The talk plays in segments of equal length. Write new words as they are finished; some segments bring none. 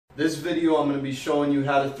This video I'm going to be showing you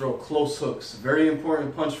how to throw close hooks. Very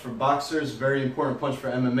important punch for boxers, very important punch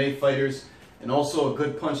for MMA fighters, and also a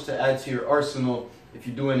good punch to add to your arsenal if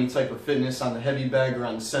you do any type of fitness on the heavy bag or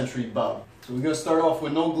on the century bob. So we're going to start off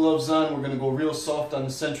with no gloves on. We're going to go real soft on the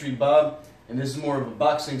century bob, and this is more of a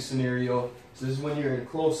boxing scenario. So this is when you're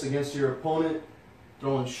close against your opponent,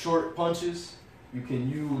 throwing short punches. You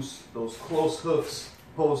can use those close hooks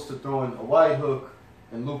opposed to throwing a wide hook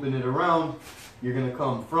and looping it around. You're going to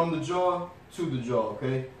come from the jaw to the jaw,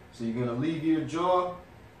 okay? So you're going to leave your jaw,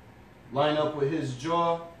 line up with his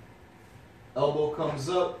jaw, elbow comes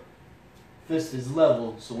up, fist is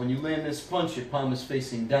level. So when you land this punch, your palm is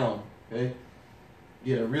facing down, okay?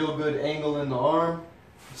 Get a real good angle in the arm,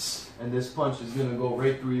 and this punch is going to go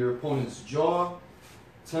right through your opponent's jaw,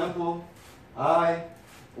 temple, eye,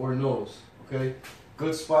 or nose, okay?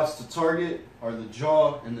 Good spots to target are the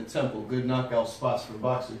jaw and the temple. Good knockout spots for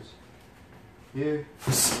boxers. Here.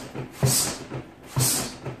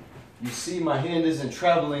 You see my hand isn't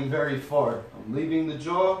traveling very far. I'm leaving the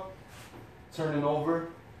jaw, turning over,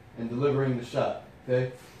 and delivering the shot,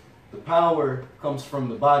 okay? The power comes from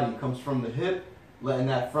the body, comes from the hip, letting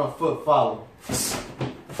that front foot follow.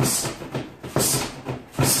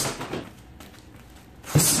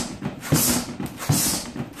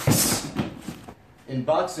 In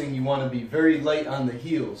boxing, you want to be very light on the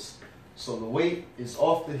heels. So the weight is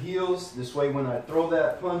off the heels. This way when I throw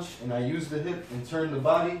that punch and I use the hip and turn the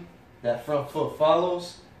body, that front foot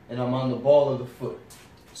follows and I'm on the ball of the foot.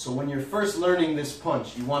 So when you're first learning this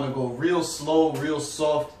punch, you want to go real slow, real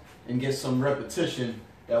soft, and get some repetition.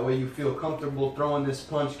 That way you feel comfortable throwing this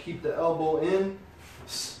punch. Keep the elbow in,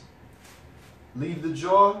 leave the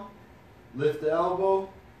jaw, lift the elbow,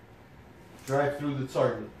 drive through the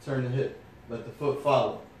target, turn the hip. Let the foot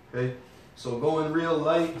follow, okay? So going real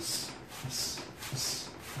light,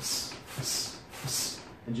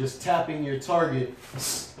 and just tapping your target,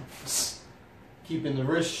 keeping the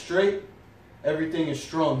wrist straight. Everything is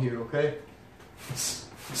strong here, okay?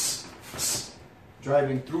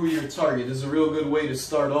 Driving through your target. This is a real good way to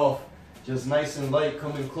start off. Just nice and light,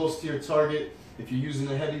 coming close to your target. If you're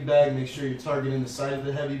using a heavy bag, make sure you're targeting the side of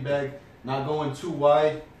the heavy bag. Not going too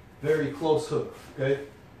wide, very close hook, okay?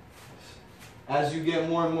 As you get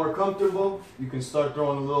more and more comfortable, you can start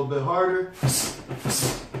throwing a little bit harder.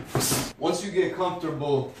 Once you get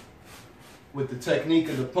comfortable with the technique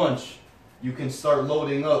of the punch, you can start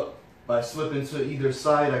loading up by slipping to either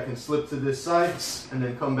side. I can slip to this side and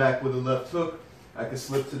then come back with a left hook. I can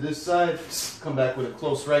slip to this side, come back with a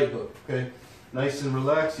close right hook, okay? Nice and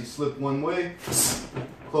relaxed. You slip one way,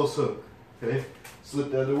 close hook, okay?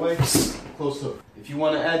 Slip the other way, close hook. If you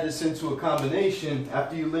want to add this into a combination,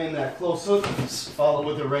 after you land that close hook, follow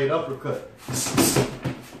with a right uppercut.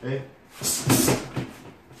 Okay?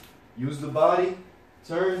 Use the body,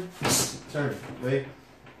 turn, okay?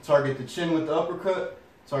 Target the chin with the uppercut,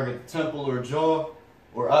 target the temple or jaw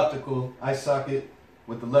or optical eye socket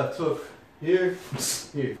with the left hook. Here,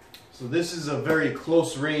 here. So this is a very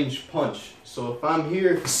close range punch. So if I'm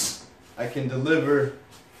here, I can deliver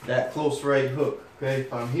that close right hook. Okay,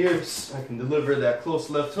 if I'm here, I can deliver that close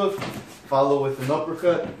left hook, follow with an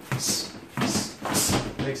uppercut,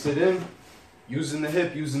 mix it in, using the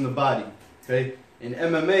hip, using the body. Okay, in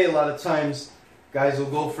MMA, a lot of times, guys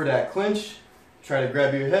will go for that clinch, try to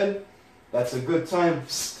grab your head. That's a good time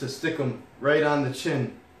to stick them right on the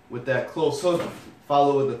chin with that close hook,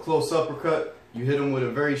 follow with a close uppercut. You hit them with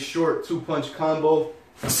a very short two-punch combo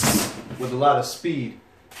with a lot of speed,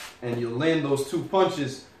 and you'll land those two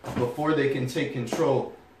punches before they can take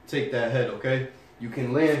control, take that head, okay? You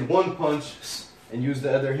can land one punch and use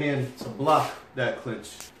the other hand to block that clinch.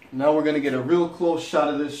 Now we're going to get a real close shot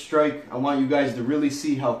of this strike. I want you guys to really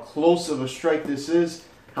see how close of a strike this is,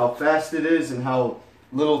 how fast it is, and how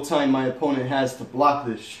little time my opponent has to block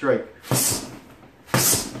this strike.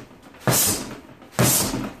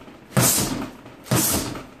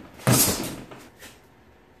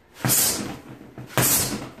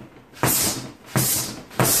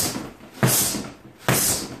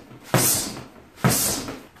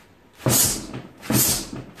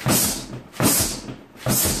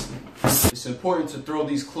 It's important to throw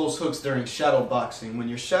these close hooks during shadow boxing. When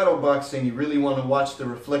you're shadow boxing, you really want to watch the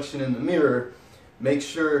reflection in the mirror. Make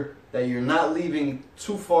sure that you're not leaving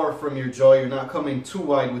too far from your jaw. You're not coming too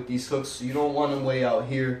wide with these hooks, so you don't want them way out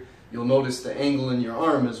here. You'll notice the angle in your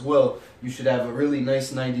arm as well. You should have a really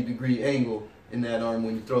nice 90-degree angle in that arm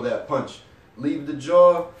when you throw that punch. Leave the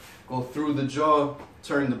jaw, go through the jaw,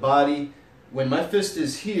 turn the body. When my fist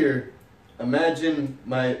is here, imagine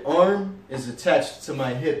my arm is attached to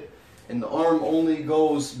my hip, and the arm only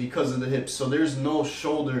goes because of the hip, so there's no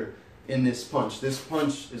shoulder in this punch. This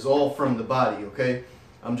punch is all from the body, okay?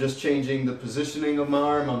 I'm just changing the positioning of my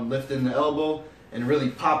arm. I'm lifting the elbow and really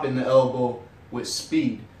popping the elbow with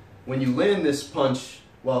speed. When you land this punch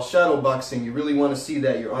while shadow boxing, you really want to see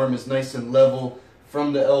that your arm is nice and level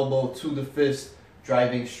from the elbow to the fist,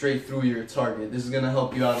 driving straight through your target. This is going to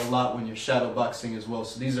help you out a lot when you're shadow boxing as well.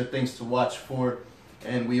 So these are things to watch for,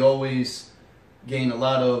 and we always gain a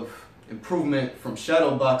lot of improvement from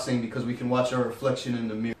shadow boxing because we can watch our reflection in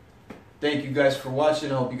the mirror. Thank you guys for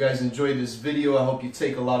watching. I hope you guys enjoyed this video. I hope you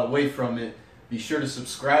take a lot away from it. Be sure to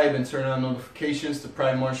subscribe and turn on notifications to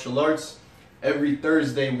Pride Martial Arts. Every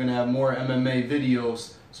Thursday we're going to have more MMA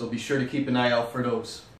videos, so be sure to keep an eye out for those.